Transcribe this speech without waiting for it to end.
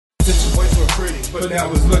situation was pretty, but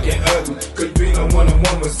now it's looking ugly. Could be no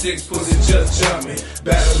one-on-one with 6 pussy just jumping.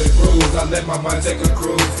 Battling bruise, I let my mind take a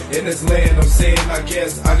cruise. In this land I'm saying, I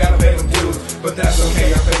guess I gotta pay them dues. But that's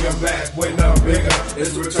okay, I pay them back when I'm bigger.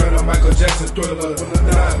 It's the return of Michael Jackson Thriller with a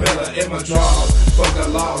 9mm in my drawers. Fuck the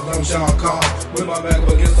laws, I'm Sean Carr. With my back up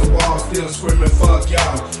against the wall, still screaming fuck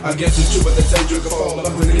y'all. I guess it's true, but they say drink a fall up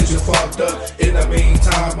and get you fucked up. In the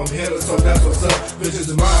meantime, I'm here, so that's what's up. Bitches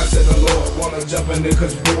of mine, said the Lord. Wanna jump in there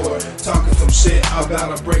cause bored. Talking some shit, I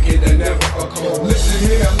gotta break it and never accord. Listen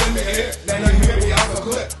here, let me hear. Now you hear me, I'm so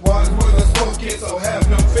clear. Wise words are spoken, so have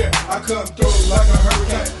no fear. I come through like a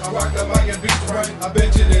hurricane. I rock the mic and beat the rain. I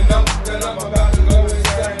bet you didn't know that I'm about to go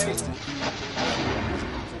insane.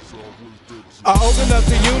 I opened up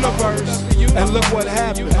the universe, and look what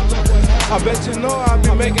happened. I bet you know I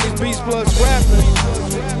be making these beats plus rapping.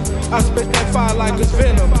 I spit that fire like it's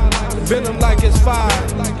venom, venom like it's fire.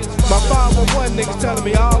 My 511 niggas telling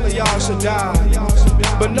me all of y'all should die,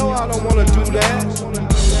 but no, I don't wanna do that.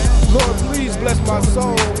 Lord, please bless my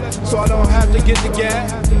soul, so I don't have to get the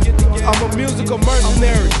gas. I'm a musical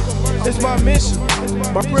mercenary, it's my mission,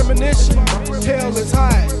 my premonition. Hell is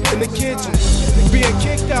hot in the kitchen. Being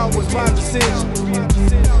kicked out was my decision.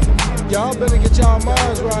 Y'all better get y'all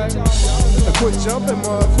minds right and quit jumping,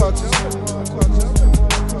 motherfuckers.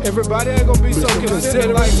 Everybody ain't gonna be so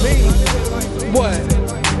considerate like me. What?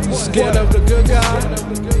 You scared of the good guy?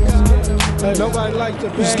 Nobody likes the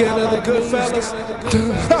bad. You scared of the good fellas?